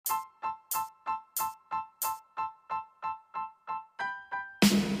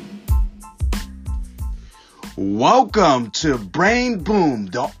Welcome to Brain Boom,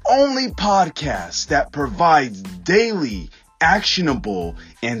 the only podcast that provides daily, actionable,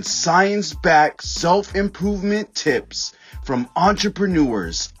 and science-backed self-improvement tips from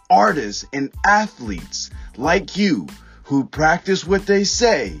entrepreneurs, artists, and athletes like you who practice what they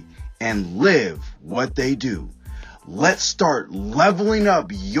say and live what they do. Let's start leveling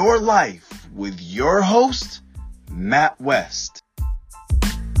up your life with your host, Matt West.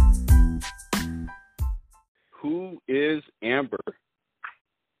 Who is Amber?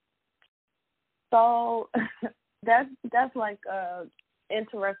 So that's like a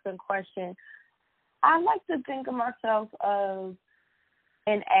interesting question. I like to think of myself as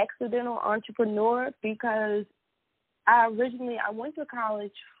an accidental entrepreneur because I went to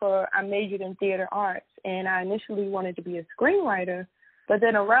college I majored in theater arts, and I initially wanted to be a screenwriter. But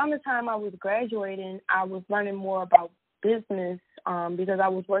then around the time I was graduating, I was learning more about business because I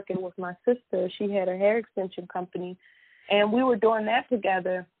was working with my sister. She had a hair extension company, and we were doing that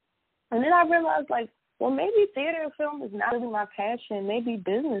together. And then I realized, maybe theater and film is not really my passion. Maybe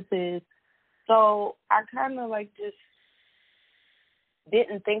business is. So I kind of just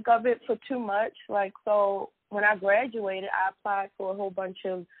didn't think of it for too much. So when I graduated, I applied for a whole bunch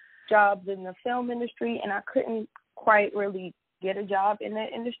of jobs in the film industry, and I couldn't quite really get a job in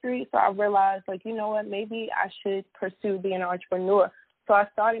that industry. So I realized, you know what, maybe I should pursue being an entrepreneur. So I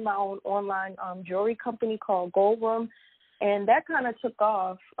started my own online jewelry company called Gold Room, and that kind of took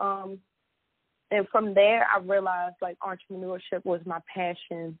off. And from there, I realized, entrepreneurship was my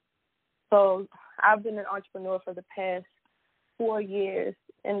passion. So I've been an entrepreneur for the past 4 years,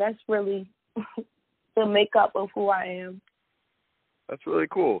 and that's really the makeup of who I am. That's really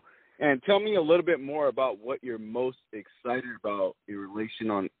cool. And tell me a little bit more about what you're most excited about in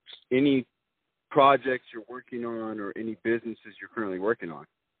relation on any projects you're working on or any businesses you're currently working on.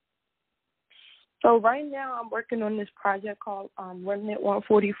 So right now I'm working on this project called Remnant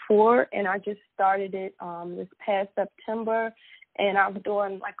 144, and I just started it this past September, and I'm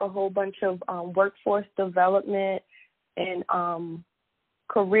doing a whole bunch of workforce development and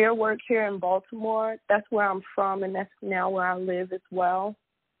career work here in Baltimore. That's where I'm from, and that's now where I live as well.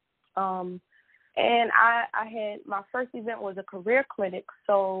 And I had my first event was a career clinic.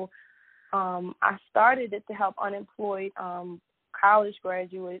 So I started it to help unemployed college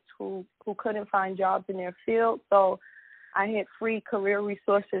graduates who couldn't find jobs in their field. So I had free career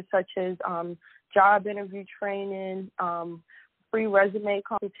resources such as job interview training, free resume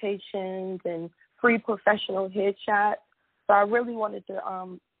consultations, and free professional headshots. So I really wanted to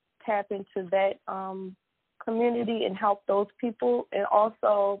tap into that community and help those people. And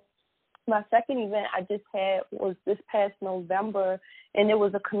also, my second event I just had was this past November, and it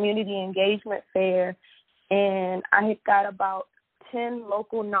was a community engagement fair. And I had got about 10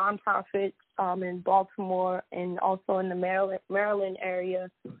 local nonprofits in Baltimore and also in the Maryland area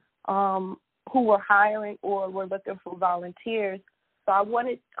who were hiring or were looking for volunteers. So I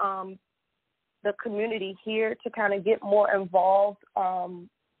wanted the community here to kind of get more involved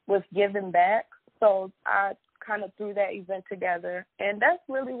with giving back. So I kind of threw that event together. And that's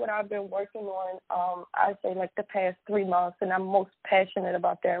really what I've been working on, I'd say, the past 3 months, and I'm most passionate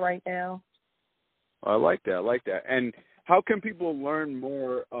about that right now. I like that. And how can people learn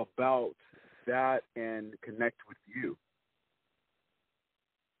more about that and connect with you?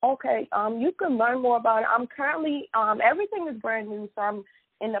 Okay, you can learn more about it. I'm currently, everything is brand new, so I'm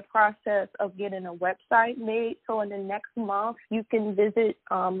in the process of getting a website made. So in the next month, you can visit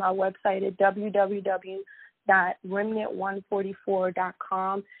my website at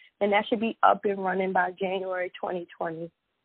www.remnant144.com, and that should be up and running by January 2020.